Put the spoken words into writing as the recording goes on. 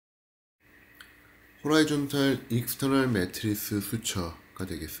호라이존탈 익스터널 매트리스 수처가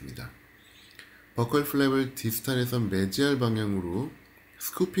되겠습니다. 버컬 플랩을 디스탈에서 메지알 방향으로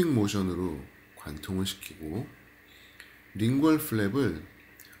스쿠핑 모션으로 관통을 시키고, 링궐 플랩을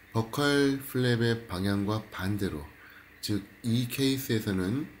버컬 플랩의 방향과 반대로, 즉 이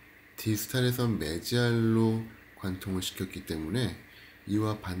케이스에서는 디스탈에서 메지알로 관통을 시켰기 때문에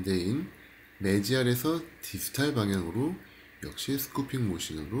이와 반대인 메지알에서 디스탈 방향으로 역시 스쿠핑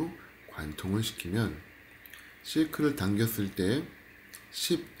모션으로 관통을 시키면 실크를 당겼을 때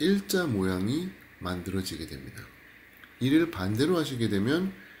 11자 모양이 만들어지게 됩니다. 이를 반대로 하시게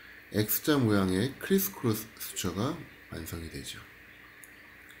되면 X자 모양의 크리스크로스 수처가 완성이 되죠.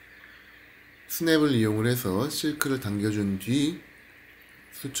 스냅을 이용을 해서 실크를 당겨준 뒤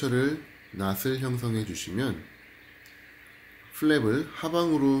수처를 낫을 형성해 주시면 플랩을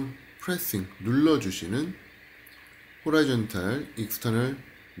하방으로 프레싱, 눌러주시는 호라이존탈 익스터널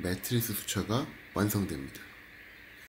매트리스 수처가 완성됩니다.